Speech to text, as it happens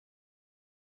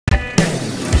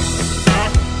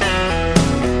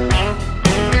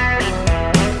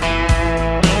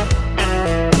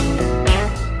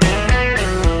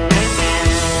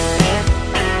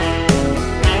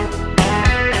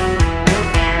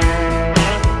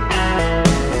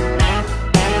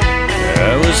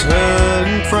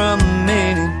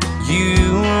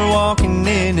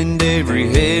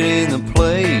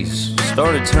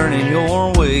started turning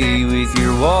your way with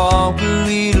your walk a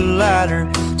little lighter,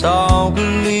 talk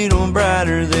a little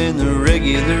brighter than the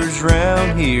regulars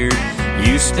round here.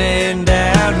 You stand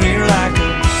out here like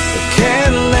a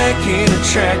Cadillac in a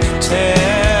tractor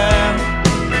town,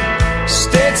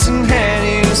 Stetson hat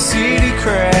in a city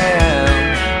crowd,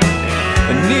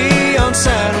 a neon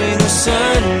sign when the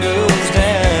sun goes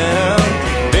down.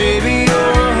 Baby,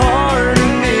 your heart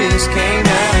and this came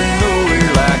out of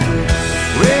nowhere like a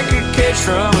record catch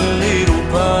from a little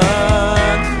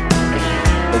pond,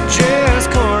 a jazz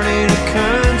chord in a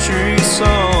country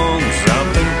song,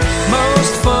 something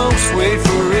most folks wait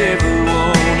forever,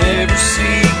 won't ever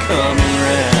see come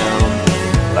around,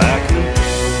 like a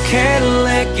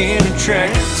Cadillac in a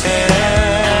tractor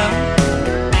town.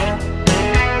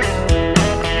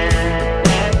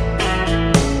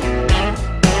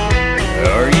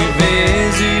 Are you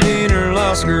visiting or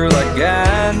lost, girl? I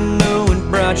got to know what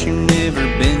brought you, never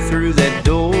been through that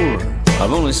door.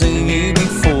 I've only seen you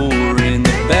before in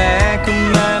the back of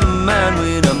my mind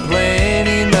when I'm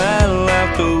planning my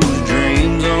life. Those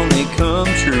dreams only come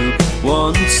true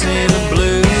once in a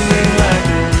blue moon, like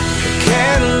a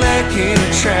Cadillac in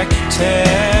a tractor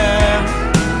town,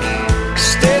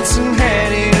 Stetson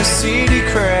hat in a city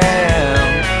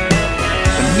crowd,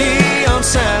 a neon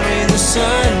sign when the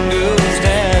sun goes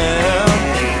down.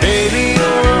 Baby,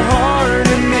 your heart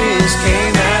and this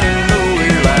came out of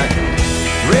nowhere like a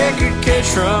record catch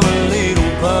from a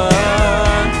little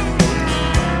pond,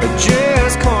 a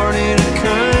jazz chord in a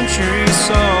country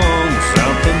song,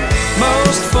 something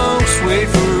most folks wait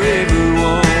forever,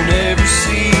 won't ever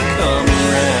see come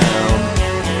around,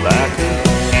 like a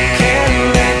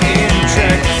Cadillac in a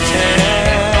tractor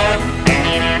town.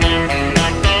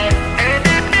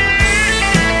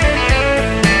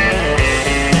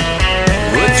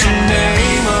 What's your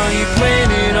name? Are you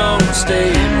planning on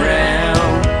staying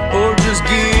around, or just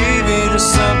giving us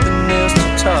something else to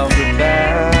talk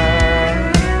about?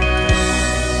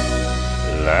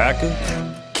 Like a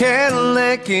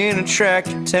Cadillac in a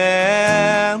tractor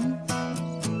town,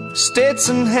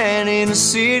 Stetson hat in a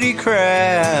city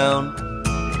crowd,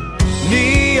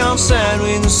 neon sign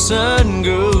when the sun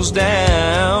goes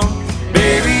down.